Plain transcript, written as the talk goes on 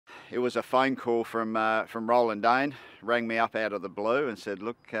it was a phone call from Roland Dane, rang me up out of the blue and said,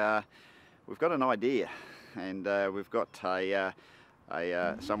 look, we've got an idea, and we've got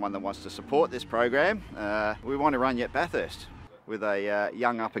someone that wants to support this program. We want to run you at Bathurst with a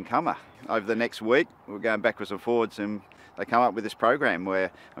young up-and-comer. Over the next week, we're going backwards and forwards, and they come up with this program where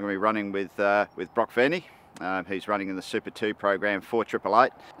I'm going to be running with Brock Feeney. He's running in the Super 2 program for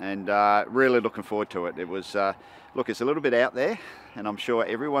 888, and really looking forward to it. It was, look, it's a little bit out there, and I'm sure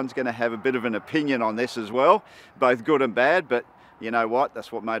everyone's going to have a bit of an opinion on this as well, both good and bad, but you know what?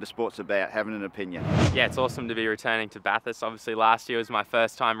 That's what motorsport's about, having an opinion. Yeah, it's awesome to be returning to Bathurst. Obviously last year was my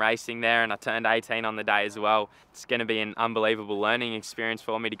first time racing there, and I turned 18 on the day as well. It's going to be an unbelievable learning experience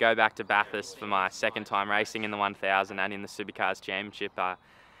for me to go back to Bathurst for my second time racing in the 1000 and in the Supercars Championship.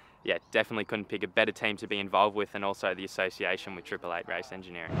 Yeah, definitely couldn't pick a better team to be involved with, and also the association with 888 Race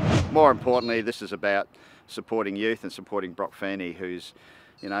Engineering. More importantly, this is about supporting youth and supporting Brock Feeney, who's,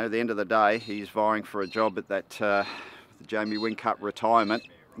 you know, at the end of the day, he's vying for a job at that the Jamie Wynn Cup retirement,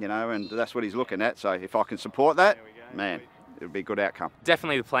 you know, and that's what he's looking at. So if I can support that, man, it'll be a good outcome.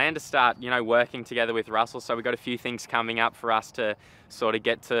 Definitely the plan to start, you know, working together with Russell. So we've got a few things coming up for us to sort of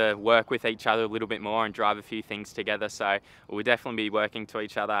get to work with each other a little bit more and drive a few things together. So we'll definitely be working to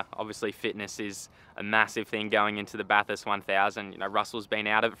each other. Obviously fitness is a massive thing going into the Bathurst 1000. You know, Russell's been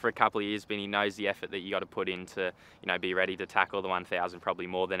out of it for a couple of years, but he knows the effort that you got to put in to, you know, be ready to tackle the 1000 probably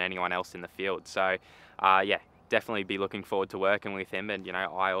more than anyone else in the field. So yeah, definitely be looking forward to working with him. And, you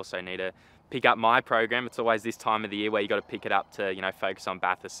know, I also need to pick up my program. It's always this time of the year where you got to pick it up to, you know, focus on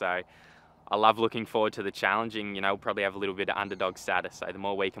Bathurst. So I love looking forward to the challenging. You know, we'll probably have a little bit of underdog status. So the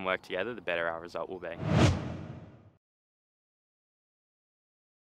more we can work together, the better our result will be.